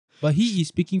But he is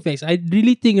speaking facts. I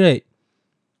really think, right,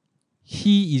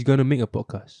 he is gonna make a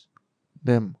podcast.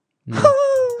 Damn. Mm.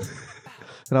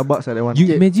 Rabak that one. You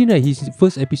Okay. imagine, right, his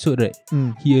first episode, right,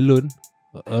 Mm. he alone,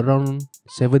 around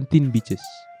 17 beaches.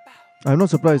 I'm not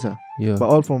surprised. Yeah. But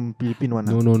all from Philippine one.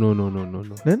 No.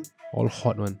 Then? All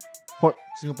hot one. Hot.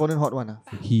 Singaporean hot one.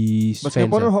 He's But fans.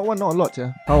 Singaporean hot one not a lot.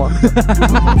 How?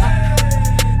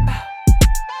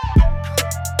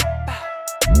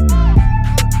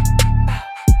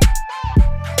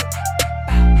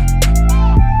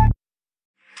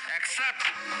 Accept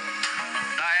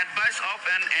the advice of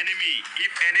an enemy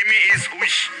if enemy is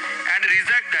wish, and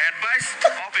reject the advice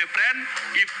of a friend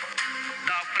if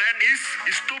the friend is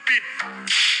stupid.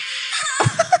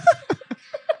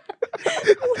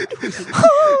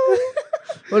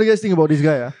 What do you guys think about this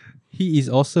guy? He is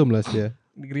awesome last year.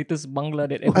 The greatest Bangla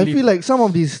that ever I lived. feel like some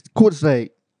of these quotes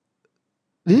like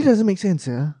really doesn't make sense.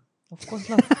 Of course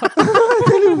lah.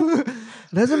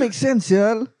 Doesn't make sense.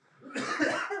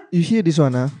 You hear this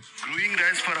one? Growing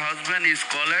rice for husband is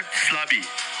called slabby,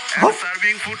 and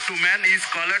serving food to man is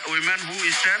called women who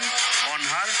stand on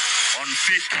her on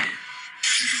feet.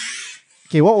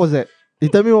 Okay, what was that? You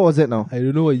tell me what was that now? I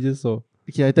don't know what you just saw.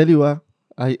 Okay, I tell you.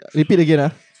 I repeat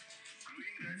again.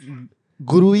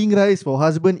 Growing rice for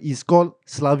husband is called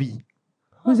slavi.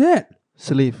 What's that?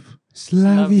 Slave.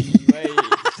 Slavi.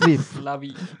 Slave.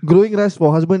 Slavi. Growing rice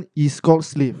for husband is called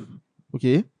slave.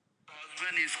 Okay.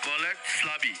 Husband is called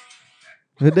slabby.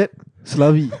 Heard that?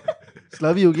 Slavi.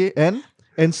 Slavi, okay?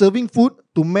 And serving food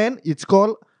to man, it's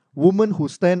called woman who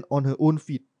stand on her own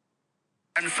feet.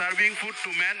 And serving food to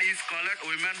man is called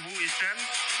women who stand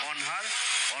on her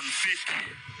on feet.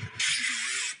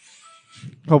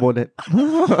 How about that?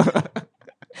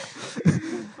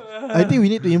 I think we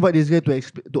need to invite this guy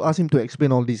to ask him to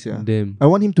explain all this. Damn. I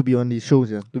want him to be on these shows,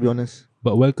 to be honest.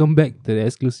 But welcome back to the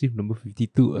exclusive number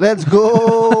 52. Let's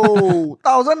go!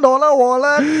 $1,000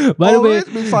 wallet. By the way, Always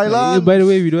be silent. by the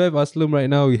way, we don't have Aslam right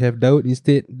now. We have Daud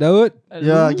instead. Daud.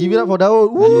 Yeah, give it up for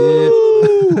Daud.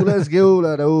 Woo! Let's go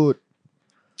lah, Daud.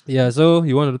 Yeah, so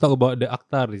you want to talk about the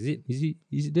Akhtar, is it?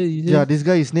 Yeah, this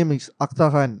guy, his name is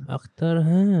Akhtar Khan. Akhtar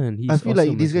Khan. He's I feel like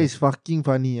awesome, this guy man. is fucking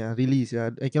funny. Really is.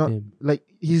 I cannot Damn. like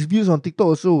his views on TikTok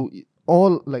also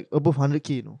all like above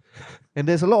 100k. And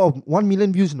there's a lot of 1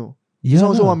 million views. This Yeah.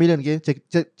 one also 1 million. Okay, check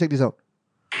this out.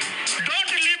 Don't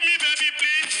leave me, baby,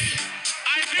 please.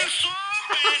 I feel so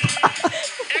pain.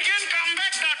 Again, come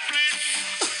back that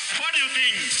place. What do you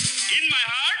think? In my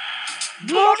heart?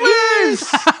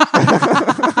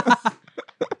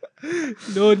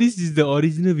 No, this is the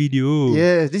original video.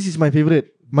 Yes, this is my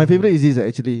favorite. My favorite is this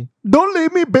actually. Don't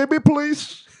leave me, baby,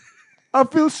 please. I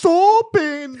feel so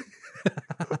pain.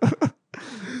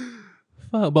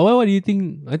 Fuck, but what do you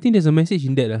think? I think there's a message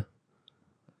in that.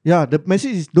 Yeah, the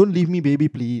message is don't leave me, baby,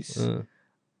 please. Uh,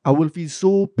 I will feel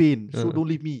so pain. So Uh. don't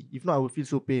leave me. If not, I will feel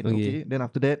so pain. Okay. Okay. Then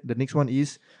after that, the next one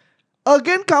is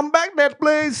again come back that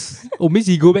place. oh, means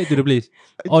he go back to the place.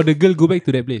 Or the girl go back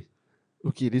to that place.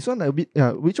 Okay, this one a bit.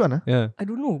 Which one? Yeah. I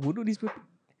don't know. Bodoh this people.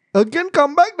 Again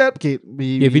come back that. Okay,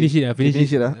 Finish it.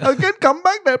 Finish it. Again come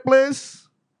back that place.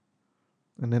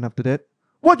 And then after that,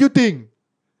 what do you think?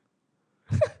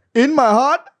 In my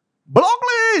heart, block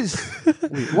list.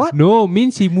 Wait, what? No,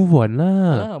 means he move on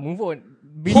lah. Move on.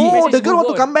 Oh, the girl want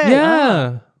to come back.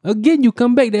 Yeah. Again, you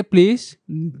come back that place.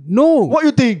 No. What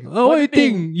you think? What do you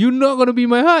think? You're not gonna be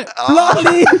my heart. Block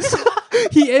list.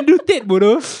 He educated,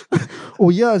 bodoh. Oh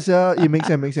yes, yeah. It makes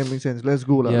sense. Let's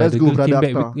go lah. Let's the go, girl brother. came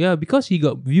back. Akhtar. Yeah, because he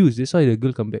got views. That's why the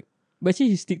girl come back. But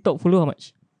actually his TikTok follow how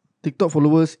much? TikTok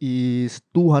followers is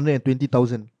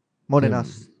 220,000. More than Damn.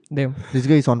 us. Damn. This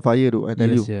guy is on fire though, I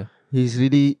tell you. Yeah. He's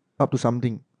really up to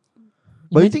something.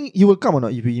 But you think he will come or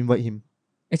not if we invite him?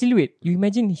 Actually wait, you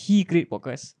imagine he create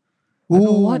podcast. I don't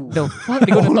know Ooh. what the fuck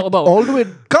they gonna talk about. All the way.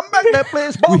 Come back that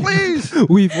place, Bob, please.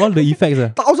 With all the effects.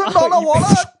 $1,000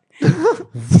 wallet.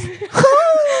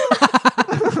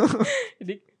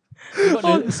 They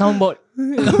got the soundboard.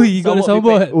 He got a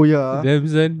Soundboard soundboard. Oh yeah. Damn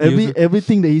son. He also-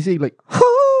 Everything that he say like.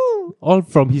 all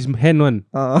from his hand one.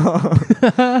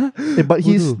 But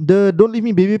he's the Don't Leave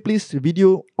Me Baby Please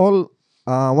video all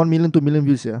 1 million, 2 million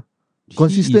views. Yeah.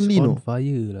 Consistently, he is no. on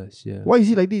fire lah. Yeah. Why is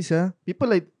he like this? Yeah.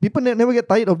 People never get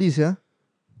tired of this. Yeah.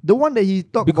 The one that he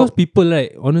talk Because about. people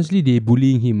like honestly they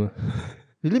bullying him.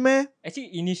 Really, man? Actually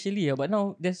initially but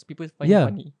now just people find Yeah.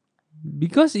 it funny.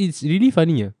 Because it's really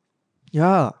funny.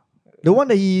 Yeah. The one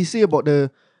that he say about the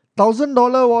 $1,000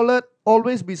 wallet,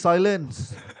 always be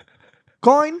silence.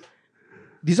 Coin.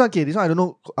 This one I don't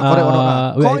know correct or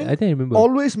not. Wait, Coin, I think I remember.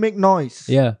 always make noise.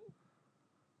 Yeah.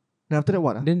 Then after that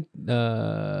what? Ah? Then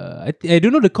I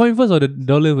don't know the coin first or the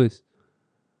dollar first.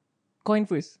 Coin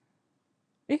first.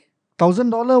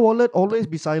 $1,000 wallet always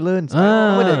be silenced. I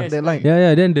Ah. remember Yes, that line.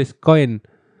 Yeah, then there's coin.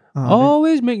 Ah,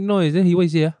 Always make noise. Then he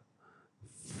always say,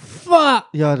 fuck.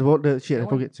 yeah, about the shit. I That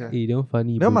one- forget. Yeah. Hey, don't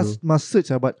funny, That bro. must search,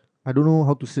 but I don't know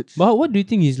how to search. But what do you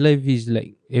think his life is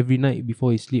like every night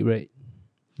before he sleep, right?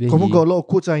 Then Confirm he- got a lot of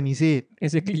quotes in his head.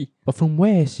 Exactly. But from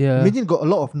where, yeah? Imagine got a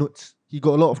lot of notes. He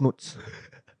got a lot of notes.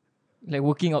 Like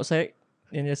working outside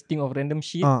and just think of random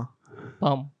shit. Ah,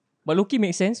 But Loki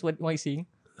makes sense what he's saying.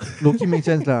 Loki makes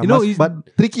sense lah. You know, Must- it's-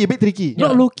 but tricky, a bit tricky.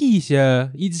 Not low key, yeah.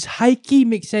 It's high key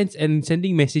makes sense and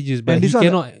sending messages, but And he this one-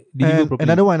 cannot deliver And properly.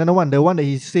 another one, the one that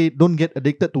he said, don't get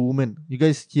addicted to women. You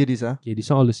guys hear this, ah? Okay, this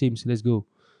one all the same. So let's go.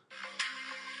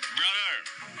 Brother,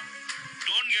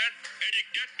 don't get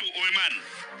addicted to women.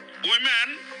 Women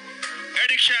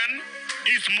addiction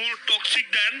is more toxic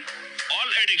than all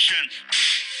addictions.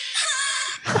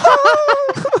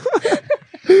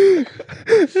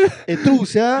 True,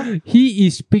 yeah. He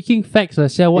is speaking facts,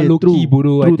 sia. What Eh, low key, true, bro?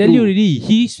 true, I tell you true. already.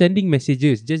 He's sending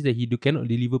messages, just that he cannot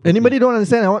deliver properly. Anybody don't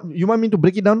understand? You want me to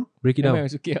break it down? break it Never down?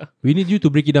 mind, it's okay. We need you to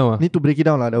break it down. Need to break it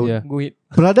down lah. Daud. Yeah. Go ahead.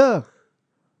 Brother,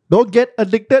 don't get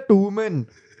addicted to women.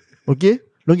 Okay?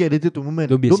 Don't get addicted to women.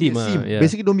 Don't be a simp, yeah.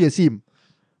 Basically, don't be a simp.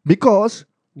 Because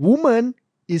woman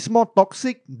is more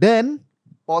toxic than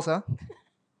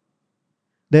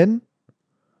then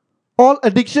all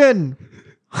addiction.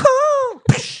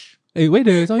 Hey, where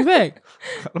the sound effect?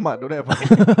 Alamak, don't have.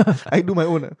 I do my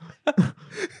own.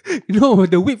 No,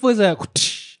 the whip first.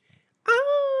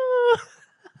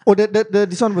 Oh, the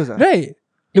this one first. Right?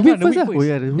 The Yeah, whip the first. whip Ah. first. Oh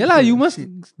yeah. Yeah lah, you must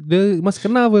must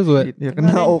kena first, what? Yeah,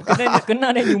 kena. Oh,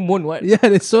 Kena then you moan what? Yeah,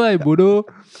 that's why, bodoh.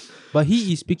 But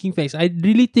he is speaking facts. I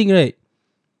really think, right,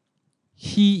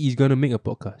 he is gonna make a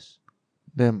podcast.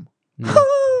 damn. Mm.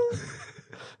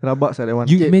 Rabak sah that one.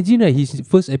 You Okay. imagine, right, his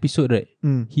first episode, right,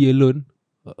 Mm. he alone,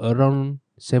 around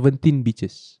 17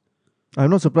 beaches. I'm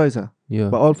not surprised. Yeah.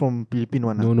 But all from Philippine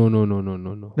one. No.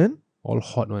 Then? All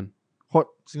hot one. Hot.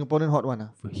 Singaporean hot one.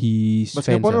 His But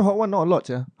fans Singaporean are hot one not a lot.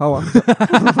 How?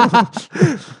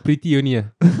 pretty only.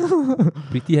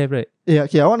 Pretty have, right? Yeah,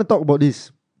 okay, I want to talk about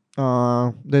this.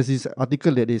 There's this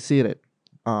article that they say that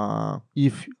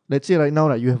if let's say right now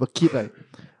like you have a kid, right,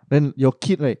 then your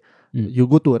kid, right, you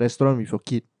go to a restaurant with your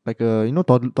kid, like a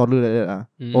toddler like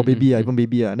that, or baby, even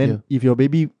baby, then if your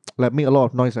baby like make a lot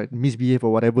of noise, right, misbehave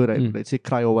or whatever, right, let's say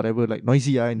cry or whatever, like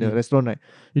noisy in the restaurant, right,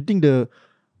 you think the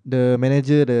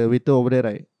manager, the waiter over there,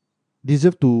 right,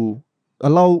 deserve to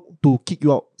allow to kick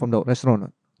you out from the restaurant?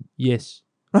 Right? Yes.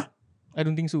 I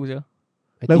don't think so, yeah.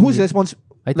 I Like think who's yes. responsible?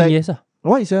 I think like- yes.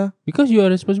 Why, sir? Because you are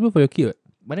responsible for your kid. What?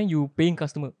 But then you paying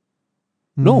customer.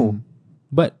 No.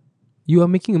 But you are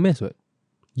making a mess, what?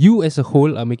 You as a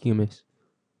whole are making a mess.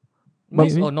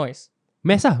 Noise Maybe. or noise?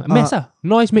 Mess.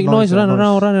 Noise, make Noise, noise, run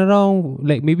noise. around.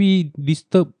 Like maybe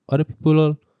disturb other people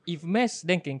all. If mess,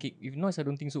 then can kick. If noise, I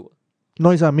don't think so.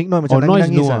 Noise, make noise, Or macam noise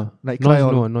nangis, no. like cry Noise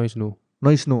all. no, noise no.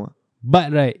 Noise no.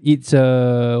 But right, it's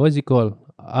what's it called?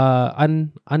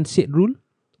 Unsaid rule.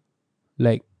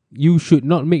 Like you should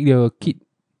not make your kid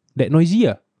that noisy.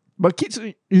 But kids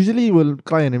usually will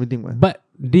cry and everything, man. But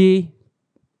they,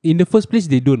 in the first place,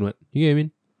 they don't. What you get what I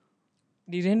mean?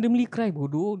 They randomly cry,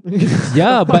 bodoh.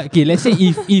 Yeah, but okay, let's say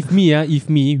if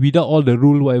me without all the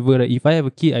rule whatever, right, if I have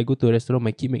a kid, I go to a restaurant,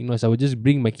 my kid make noise, I will just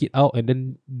bring my kid out and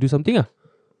then do something.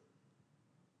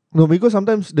 No, because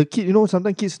sometimes the kid,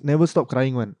 sometimes kids never stop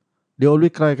crying, man. They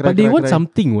always cry. But they want cry.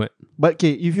 something, what? But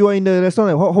okay, if you are in the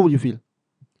restaurant, how would you feel?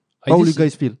 How will you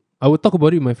guys feel? I will talk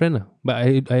about it with my friend, but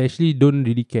I actually don't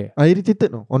really care. I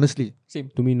irritated, no, honestly. Same.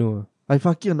 To me, no. I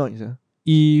fucking annoyed, sir.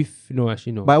 No,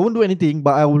 actually no. But I won't do anything,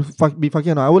 but I will be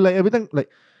fucking annoyed. I will like every time, like,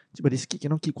 but this kid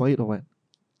cannot keep quiet or what?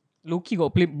 Low-key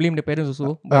got blame the parents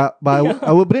also. But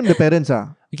I will blame the parents,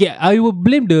 Okay, I will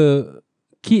blame the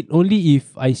kid only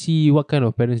if I see what kind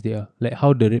of parents they are, like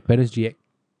how the parents react.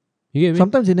 You get me?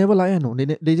 Sometimes they never lie, no. They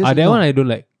just That ignore. one I don't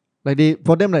like. Like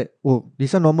for them, like, oh,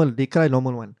 this one normal. They cry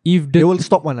normal one. If They the will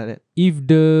stop one like that. if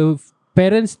the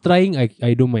parents trying,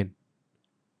 I don't mind.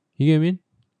 You get what I mean?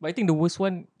 But I think the worst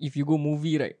one, if you go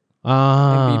movie, right,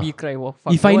 Ah. and baby cry, wow, fuck.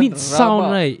 If that I one need sound,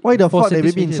 rabak. right? Why the for fuck the baby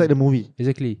satisfaction. inside the movie?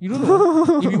 Exactly. You don't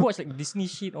know. If you watch like Disney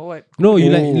shit or what. No, you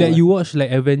Oh. like you watch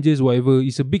like Avengers, whatever.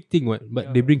 It's a big thing, what? But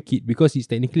Yeah. they bring kid because it's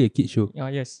technically a kid show,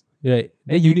 Yes. right?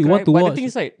 Then Then you they need cry, want to but watch. the thing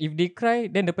is like, if they cry,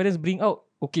 then the parents bring out,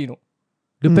 okay, no.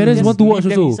 The parents Just want to watch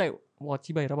leave them also. inside. Wah,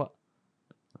 cibai, rabak.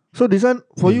 So this one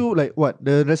for you, like what?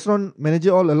 The restaurant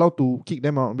manager all allowed to kick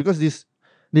them out because this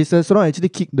restaurant actually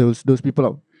kick those people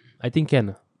out. I think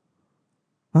can.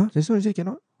 Huh? Restaurant actually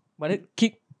cannot But that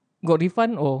kick got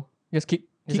refund or just kick?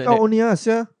 Just kick like out that. only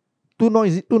yeah. Too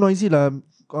noisy lah,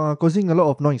 causing a lot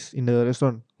of noise in the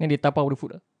restaurant. Then they tap out the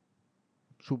food.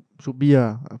 Should be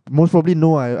most probably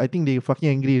no. I think they fucking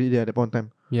angry already at that point in time.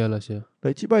 Yeah lah, yeah.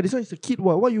 Like Chibai, this one is a kid.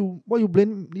 What? Why you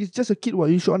blame? It's just a kid. What?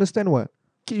 You should understand what.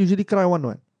 Kid usually cry one.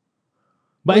 What?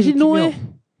 But Why you actually no keep me eh. out?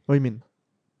 What you mean?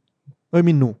 What you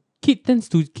mean no? Kid tends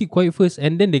to keep quiet first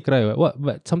and then they cry. What?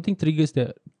 But something triggers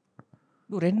that.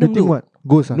 No, You random think though. what?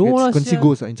 Ghosts No lah, can see sia.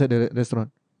 ghosts inside the restaurant.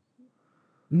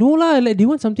 No lah, like they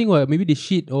want something what? Maybe they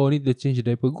shit or need to change the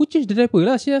diaper. Go change the diaper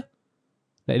lah, sia.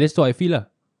 Like that's what I feel lah.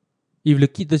 If the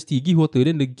kid thirsty, give water.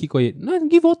 Then the kid quiet. No,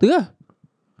 give water lah.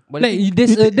 But Like the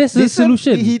thing, there's a This one,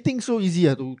 solution. He thinks so easy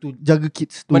to jaga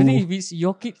kids. but the To thing, if it's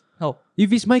your kid, how?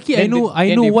 If it's my kid, Then I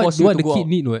then know they what force you to the go kid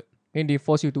out. need what. Then they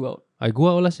force you to out. I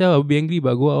go out lah, sia. I'll be angry,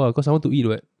 but I go out lah, cause I want to eat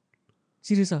what.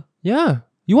 Serious ah? Yeah.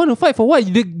 You want to fight for what?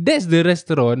 That's the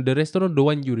restaurant. The restaurant don't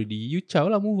want you already. You chow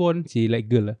lah, move on. Say like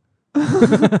girl lah.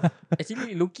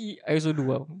 Actually, low-key, I also do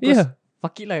Yeah.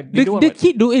 Fuck it lah. They don't want The what.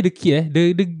 kid don't the kid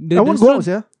the I won't go out,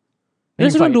 yeah. The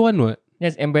restaurant fight. don't want what.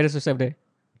 Just embarrass yourself there.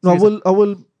 No, Serious I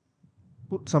will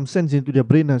put some sense into their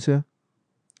brain, yeah.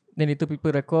 Then later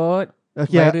people record.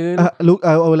 Okay, Viral. look,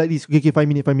 I will like this. Okay, 5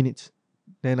 minutes.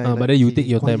 Then I But like, then you okay, take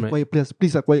your quiet, time, right?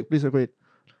 Quiet, please, quiet.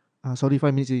 Sorry, 5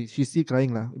 minutes. She's still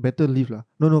crying lah. Better leave lah.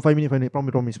 No, 5 minutes.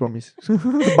 Promise.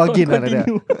 Bargain lah like that.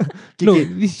 Okay, No,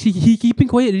 okay. he keeping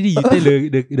quiet already. You tell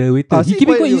the waiter. Ah, He see,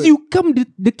 keeping quiet quiet. You come,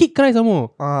 the kid cry some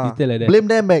more. You tell like that. Blame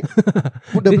them back.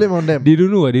 Put the blame on them. They don't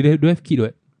know what. They don't have kid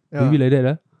what. Yeah. Maybe like that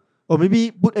lah. Or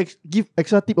maybe give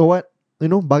extra tip or what. You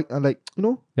know, like, you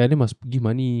know, Yeah, they must give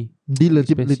money. deal a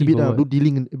little Expensive bit or what? do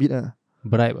dealing a bit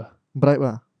Bribe.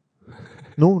 bribe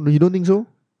No, you don't think so?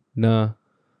 Nah.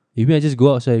 Maybe I just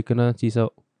go outside. Kena chase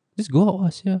out. Just go out lah,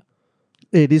 sia.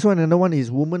 Hey, this one, another one is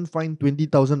woman fined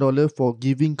 $20,000 for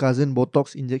giving cousin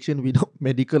Botox injection without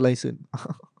medical license.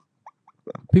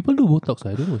 People do Botox.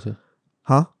 I don't know, sir.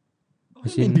 Huh?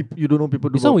 As I mean, in, you don't know people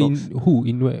do this one in Botox? who?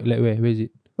 In where? Like where? Where is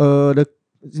it?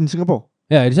 In Singapore.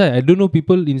 Yeah, this one, I don't know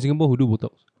people in Singapore who do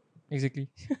Botox. Exactly.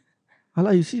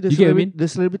 Hala, you see the, You get what I mean? the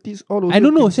celebrities all over. I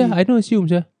don't know, can sir. see. I don't assume,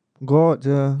 sir. God,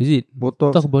 yeah. Is it?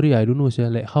 Botox. Talk about it. I don't know, sir.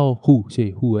 Like how? Who?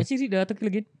 Say who? Actually, read the article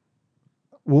again.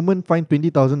 Woman fined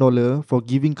 $20,000 for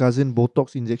giving cousin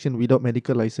Botox injection without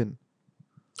medical license.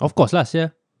 Of course, lah,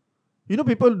 sir. You know,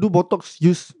 people do Botox.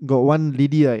 Got one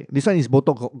lady, right? This one is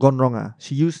Botox gone wrong.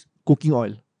 She used cooking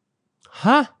oil.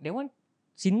 Huh? That one,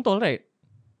 Sintol, right?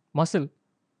 Muscle.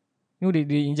 You know,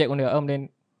 they inject on their arm, then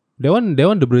That one,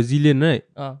 the Brazilian, right?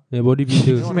 The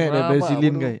bodybuilder. No. Man, the Rabak,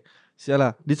 Brazilian bodoh. guy.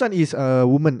 Sialah. This one is a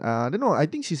woman. I don't know. I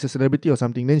think she's a celebrity or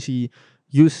something. Then she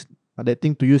used that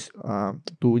thing to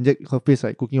to inject her face,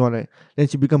 like cooking oil, right? Then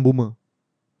she become boomer.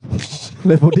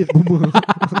 Level date boomer.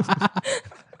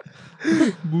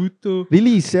 Buto.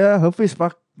 Really, her face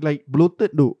like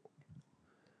bloated though.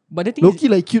 but the thing Low-key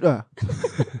like cute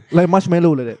like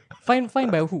marshmallow like that. is, fine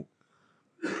by who?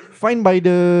 Fine by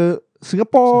the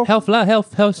Singapore. Health lah, health.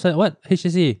 What?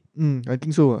 HSA. I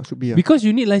think so. Should be. Because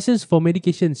you need license for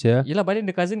medications, yeah. Yelah, but then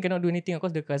the cousin cannot do anything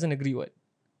because the cousin agree what.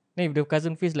 Then if the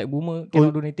cousin face like boomer,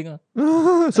 cannot do anything.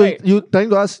 So Right. you trying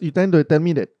to tell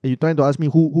me that you trying to ask me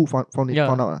who found it Yeah.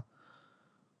 found out.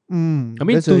 I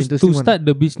mean, that's an to interesting one. start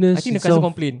the business I think the cousin itself.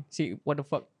 complain. Say, what the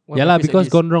fuck? Why Yeah my lah, face because like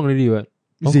this? gone wrong already, what?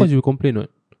 Is Of it? course you complain, what?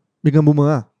 Become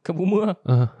boomer Ke boomer lah.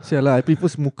 Sialah, I prefer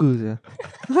smoker sia.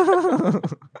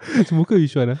 Smoker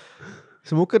which one?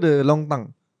 Smoker the long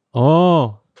tongue.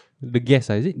 Oh, the gas,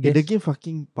 is it? The Gas? game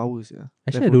fucking powers yeah.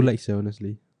 Actually, I don't like, sir,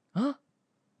 honestly.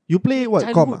 You play what?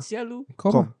 Com? Childhood sia lu.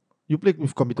 Com. You play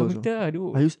with computer also. Computer lah,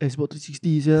 aduh. I use Xbox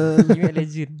 360 sia. You are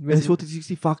legend. Best. Xbox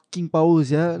 360 fucking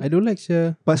powers yeah. I don't like,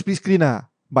 sir. But split screen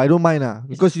but I don't mind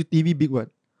because you TV big one.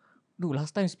 Dude,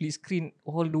 last time split screen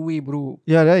all the way, bro.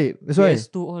 Yeah, right. That's why.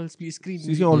 PS2 all split screen.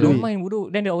 Split You screen all the don't way. mind, bro.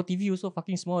 Then our TV also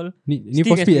fucking small. Need Still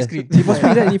for can speed, split screen. Need for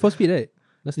speed, right? Need for speed, right?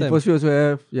 Last Need time. for Speed also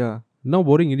have. Yeah. Now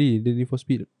boring already, the Need for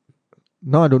Speed.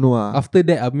 Now I don't know After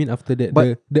that, after that.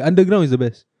 But- the underground is the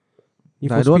best. Need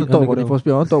Nah, I don't want to talk about Need for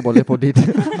Speed. I want to talk about Left 4 Dead.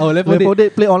 Oh, Left 4 Left 4 Dead. Dead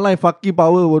play online fucking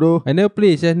power, bodoh. I never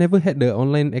played, I never had the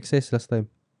online access last time.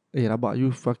 Eh, rabak, you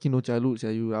fucking no childhood,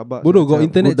 sia. You rabak. Bodoh, sia, got sia.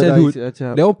 internet Bodoh childhood. sia, sia.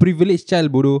 That one privileged child,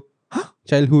 bodoh.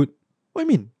 Childhood. What you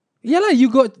mean? Yeah lah, you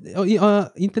got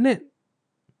internet.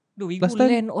 Dude, we Last go time-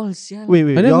 LAN all sia. Wait,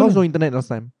 I never your know. house no internet last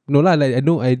time. No lah, like I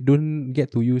don't get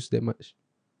to use that much.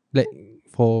 Like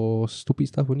for stupid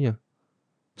stuff only.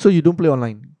 So you don't play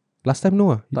online? Last time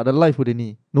no. Tak ada live pun dia ni.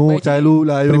 No But actually- childhood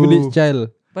lah, yo. Privileged child.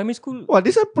 Primary school. Wah,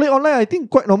 this one play online I think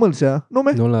quite normal, sia. No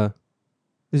meh? No lah.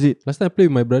 Is it? Last time I play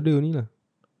with my brother only lah.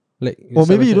 Like Or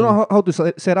maybe you don't know side-by-side.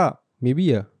 how to set up.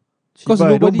 Maybe yeah. Cause Cause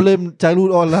don't nobody- blame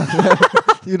childhood all lah.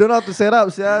 You don't know how to set up,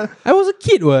 sia. I was a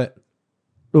kid, what?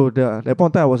 Oh, that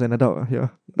point of time I was an adult. Yeah.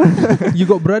 You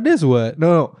got brothers, what?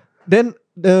 No. Then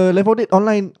the Left 4 Dead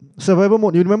online survival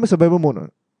mode. You remember survival mode? Not?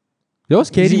 That was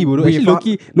scary, it bro. wave Actually, up?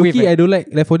 Loki, Wave, I don't like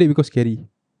Left 4 Dead because scary.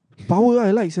 Power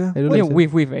I like, sir. I don't Yeah,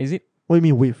 like. wave, is it? What do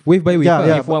you mean wave? Wave by wave. Yeah, ah.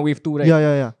 yeah. Wave 1, wave 2, right?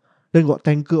 Yeah. Then got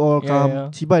tanker all Yeah, come. yeah.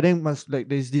 Cibai then must like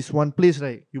there's this one place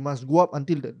right. You must go up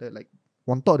until the like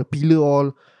on top of the pillar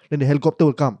all. Then the helicopter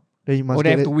will come. Then you must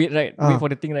They get have it. to wait, right? Ah. Wait for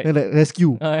the thing, right? Then like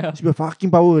rescue. Yeah. Cibai fucking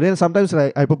power. Then sometimes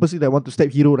like I purposely like want to step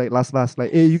hero like last.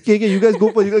 Like hey you guys go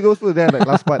first. You guys go first. Then like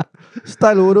last part.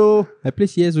 Style oro. I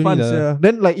play CS only Fun lah. yeah.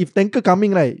 Then like if tanker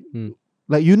coming right.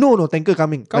 Like no tanker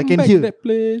coming. Come I can back hear. to that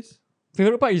place.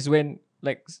 Favorite part is when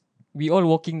like we all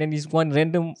walking, then this one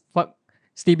random fuck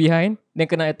stay behind, then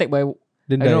kena attack by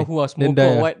Then I don't know die. who was Then smoker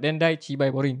die, or ah. what, then die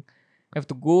Chibai boring. Have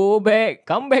to go back,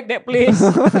 come back that place.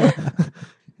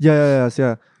 Yeah.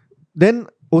 Then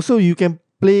also you can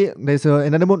play. There's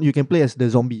another mode you can play as the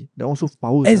zombie. That also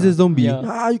power. As the zombie. Yeah.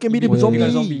 Ah, you can be the Oh, yeah, zombie.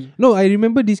 yeah. Zombie. No, I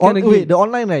remember this kind of Wait, game. the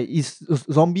online right is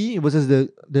zombie versus the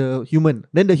human.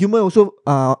 Then the human also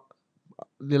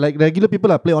like regular people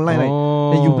play online right.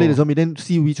 Then you play the zombie. Then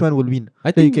see which one will win.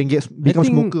 I Then you think can become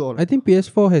smoker or I think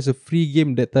PS4 has a free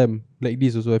game that time like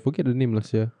this also. I forget the name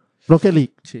last year. Rocket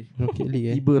League. Rocket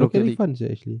League. Tiba Rocket Rocket League fun sih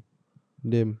actually.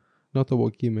 Damn. Now talk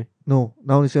about game. No,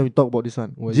 now we talk about this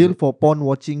one. What is Jail it? for porn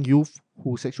watching youth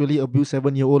who sexually abused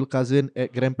 7-year-old cousin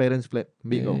at grandparents' flat.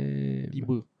 Big oh. Damn.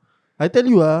 Tiba. I tell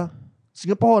you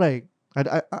Singapore right.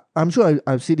 I'm sure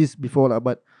I've said this before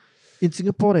but in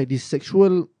Singapore right, this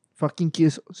sexual fucking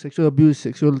case, sexual abuse,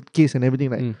 sexual case and everything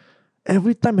like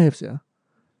every time I have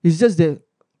it's just that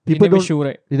They people never don't show,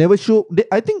 right? they never show.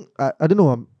 I think I don't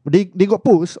know. They got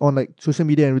posts on like social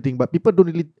media and everything, but people don't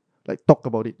really like talk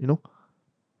about it. You know,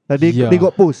 like they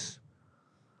got posts.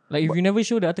 Like if you never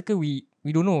show the article, we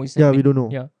don't know. It's Yeah, happening. we don't know.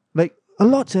 Yeah. Like a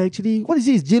lot actually. What is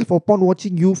this? Jail for porn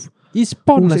watching youth It's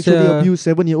porn who lah sexually sia. abused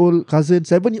 7-year-old cousin.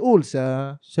 7-year-olds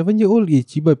 7-year-old is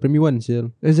Chiba primary 1 sia.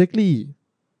 Exactly.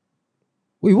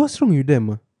 Wait, what's wrong with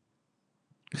them?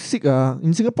 Sick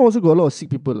In Singapore also got a lot of sick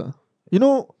people You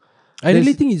know, I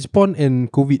really There's- think it's porn and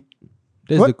COVID.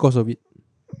 That's What? the cause of it.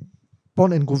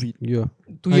 porn and COVID. Yeah.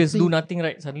 2 I years do think- nothing,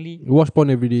 right? Suddenly, You watch porn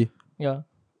every day. yeah.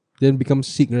 Then become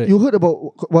sick, right? You heard about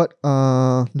what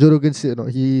Joe Rogan said? No?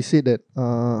 He said that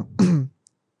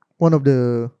one of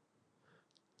the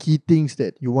key things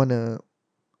that you wanna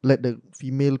let the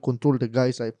female control the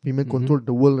guys, like female Mhm. control the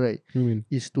world, right, You mean?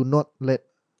 is to not let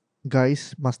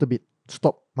guys masturbate.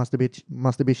 Stop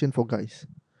masturbation for guys.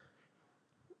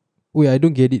 Wait, I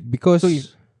don't get it because So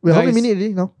if- Wait, how many Guys- minutes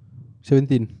already now?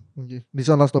 17. Okay, this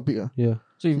one last topic. Yeah.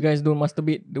 So if guys don't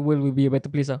masturbate, the world will be a better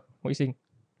place. What you saying?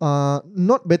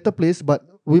 Not better place, but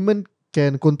women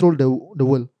can control the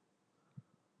world.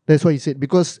 That's what he said.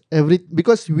 Because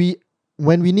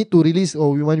when we need to release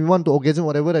or when we want to orgasm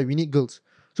whatever, right, we need girls.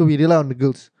 So we rely on the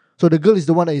girls. So the girl is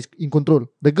the one that is in control.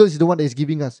 The girl is the one that is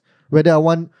giving us whether I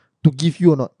want to give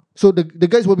you or not. So the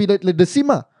guys will be like the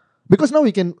sima. Because now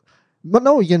we can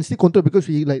still control because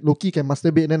we like Loki can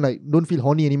masturbate and then like don't feel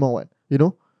horny anymore. What you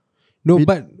know? No, It-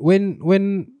 but when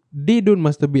they don't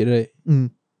masturbate, right?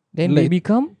 Then Like- they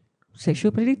become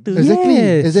sexual predators. Exactly,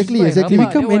 Yes. exactly. Right, They But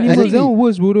become that one- animals. Exactly. That one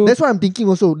worse, bro. That's what I'm thinking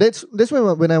also. That's why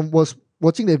when I was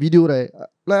watching that video, right,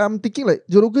 like I'm thinking like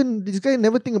Joe Rogan, this guy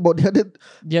never think about the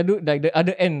The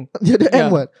other end. end. Yeah.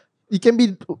 What? It can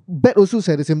be bad also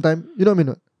at the same time. You know what I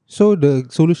mean? So the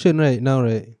solution right now,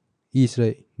 right, is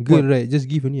right, girl, What? right, just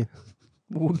give only.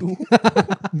 Bodoh.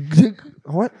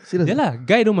 What? Serious? Yeah lah,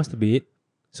 guy don't masturbate,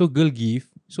 so girl give,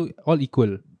 so all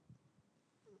equal.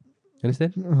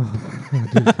 Understand?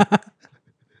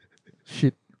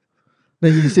 Shit.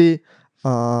 Then he say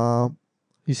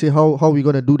how we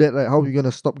gonna do that, right? How we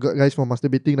gonna stop guys from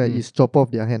masturbating, right? Is chop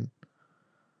off their hand.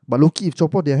 But Loki, if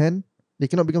chop off their hand, they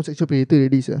cannot become sexual predator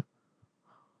already, sir.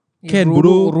 Can,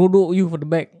 Rodo you for the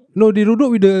back. No, they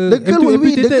rodok with the The girl will win.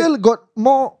 The amputated girl got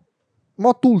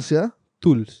more tools, yeah.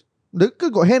 tools. The girl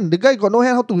got hand. The guy got no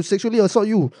hand. How to sexually assault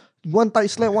you? One tight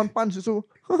slap, one punch. So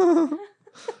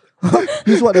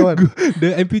this what that one?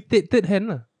 The amputated hand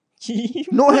lah.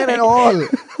 No hand at all.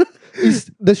 It's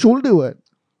the shoulder. What?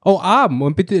 Oh, arm,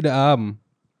 amputated the arm.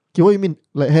 Okay, what you mean?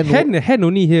 Like hand? Hand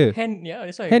only here. Hand, yeah,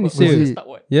 that's why. Hand got- is here. got start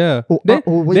what? Yeah. Oh, then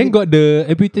what then you mean? got the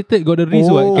amputated, got the wrist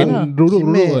Oh, what, can yeah. rodok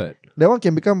Kime. what. That one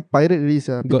can become pirate already,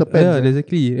 sir. Peter Got, Pan. yeah, sir.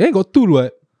 exactly. Then got tool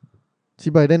what.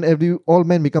 Cibai, then all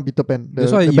men become Peter Pan. The,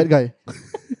 That's why the you- bad guy.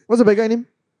 What's the bad guy name?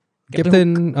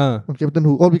 Captain, Captain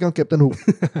Hook. All become Captain Hook.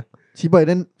 Cibai,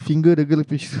 then finger the girl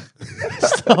fish.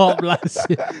 stop last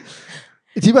year.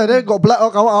 Cibai, then got blood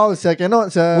all come out. Sir,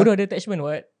 cannot, sir. Bodoh ada attachment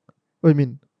what? What you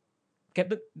mean?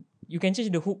 Captain, you can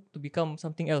change the hook to become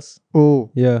something else.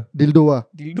 Oh, Yeah. dildo ah.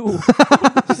 Dildo.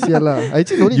 Sial lah.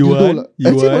 Actually, no need You dildo want? lah. You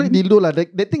Actually, no want? need dildo lah.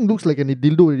 That thing looks like a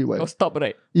dildo already. Or What? stop,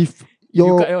 right? If You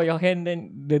your cut your hand,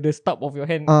 then the stub of your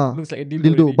hand looks like a dildo.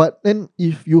 dildo, already. but then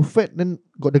if you fat, then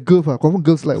got the girth ah. Confirm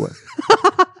girls like what?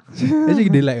 Actually,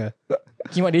 they like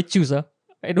Kimak they choose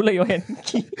I don't like your hand.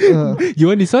 You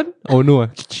want this one? Oh no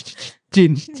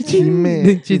Change. Cime.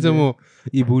 Then change some more.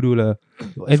 Bodoh lah.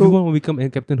 Everyone will become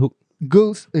Captain Hook.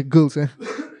 Girls,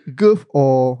 girth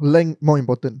or length more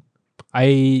important?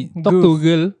 I talked to a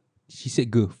girl. She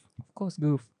said girth. Of course,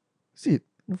 goof. See it.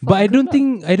 But I don't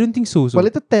think so. But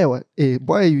later tear what?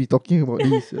 Why are we talking about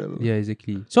this? Yeah,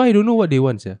 exactly. So I don't know what they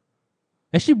want, sir.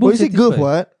 Actually, But both you say girth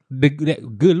satisfied. what? That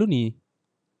girl only.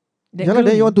 Yeah lah,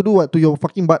 then you want to do what? To your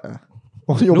fucking butt ah?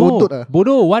 Or your bontot ah?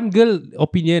 Bodoh. One girl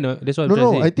opinion. That's what I'm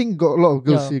trying to say. I think got a lot of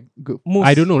girls Yeah. say girth. Most,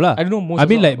 I don't know lah. I don't know most. I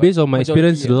mean, also, like but based on my majority,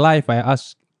 experience live, I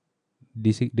asked.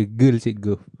 They say the girl said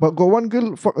girl. But got one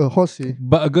girl fuck a horse eh.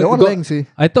 But a That girl one got, length eh.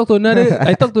 I talked to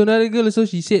another girl. So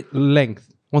she said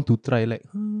length. Want to try like.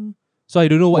 So I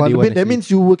don't know what they want. That means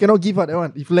you cannot give that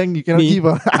one. If length you cannot Me? give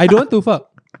I don't want to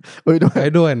fuck. Oh, you don't. I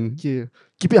don't want. Okay.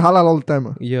 Keep it halal all the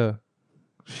time. Yeah.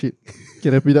 Shit.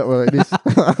 Can wrap it up like this.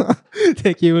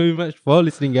 Thank you very much for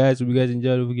listening, guys. If you guys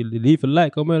enjoyed, don't forget to leave a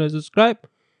like, comment, and subscribe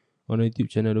on our YouTube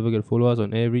channel. Don't forget to follow us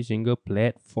on every single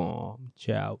platform.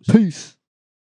 Ciao. Peace.